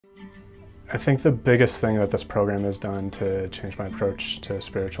I think the biggest thing that this program has done to change my approach to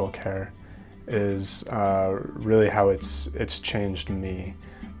spiritual care is really how it's changed me.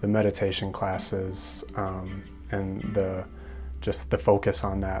 The meditation classes and just the focus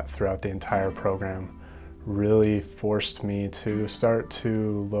on that throughout the entire program really forced me to start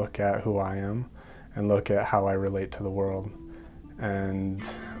to look at who I am and look at how I relate to the world, and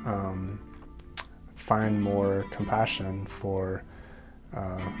find more compassion for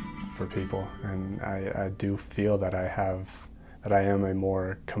people. And I do feel that I am a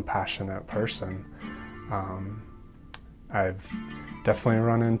more compassionate person. I've definitely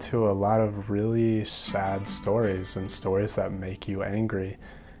run into a lot of really sad stories and stories that make you angry,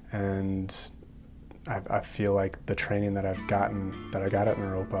 and I feel like the training that I got at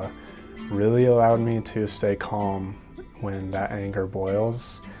Naropa really allowed me to stay calm when that anger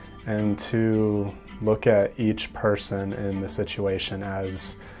boils, and to look at each person in the situation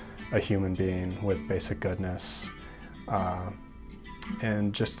as a human being with basic goodness,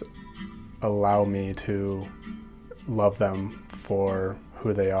 and just allow me to love them for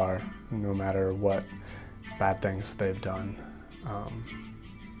who they are, no matter what bad things they've done.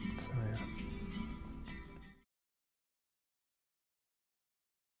 So yeah.